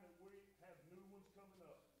sign that we have new ones coming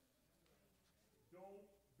up. Don't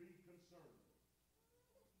be concerned.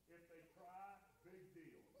 If they cry, big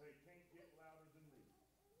deal. They can't get louder than me.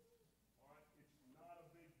 All right? It's not a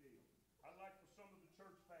big deal. I'd like for some of the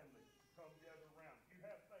church family to come gather around. If you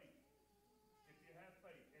have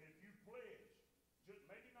faith, and if you pledge, just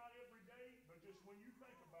maybe not every day, but just when you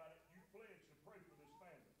think about it, you pledge to pray for this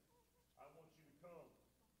family. I want you to come.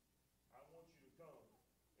 I want you to come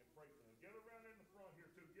and pray for them. Get around in the front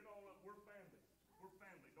here too. Get all up. We're family. We're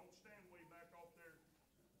family. Don't stand way back off there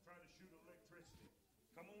trying to shoot electricity.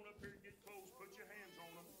 Come on up here and get close. Put your hands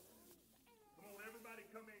on them. Come on, everybody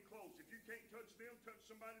come in close. If you can't touch them, touch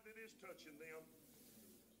somebody that is touching them.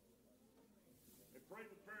 And pray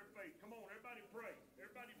the prayer of faith. Come on, everybody pray.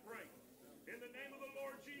 Everybody pray. In the name of the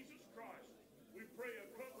Lord Jesus Christ, we pray a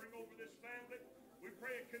covering over this family. We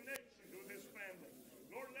pray a connection to this family.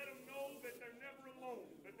 Lord, let them know that they're never alone,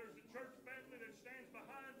 that there's a church family that stands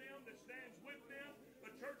behind them, that stands with them,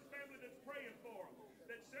 a church family that's praying for them,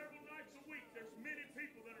 that several nights a week there's many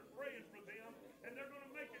people that are praying for them, and they're going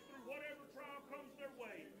to make it through whatever trial comes their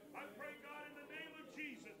way. I pray, God, in the name of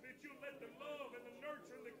Jesus, that you let the love and the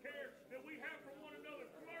nurture and the care that we have for one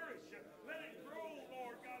another flourish. Let it grow,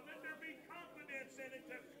 Lord God. Let there be confidence in it.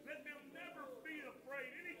 Let them never be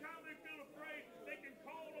afraid. Anytime they feel afraid, they can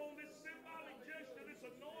call on this symbolic gesture, this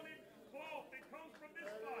anointed cloth that comes from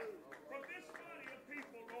this body of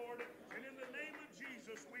people, Lord. And in the name of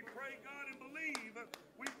Jesus, we pray, God, and believe.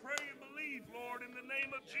 We pray and believe, Lord, in the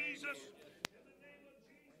name of Jesus. In the name of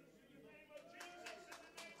Jesus, in the name of Jesus, in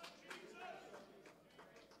the name of Jesus.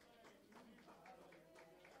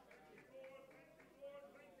 Thank you, Lord, thank you, Lord,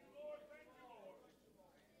 thank you, Lord, thank you, Lord.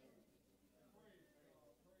 In the name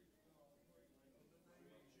of Jesus, in the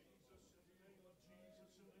name of Jesus,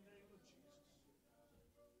 in the name of Jesus.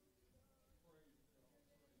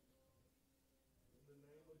 In the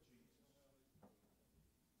name of Jesus.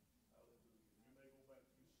 Hallelujah. You may go back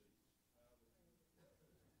to your seats.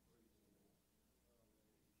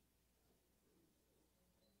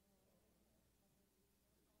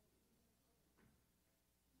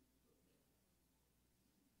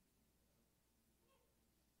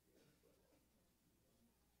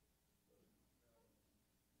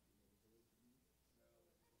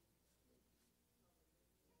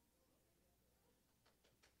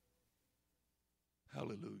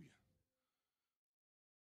 Hallelujah.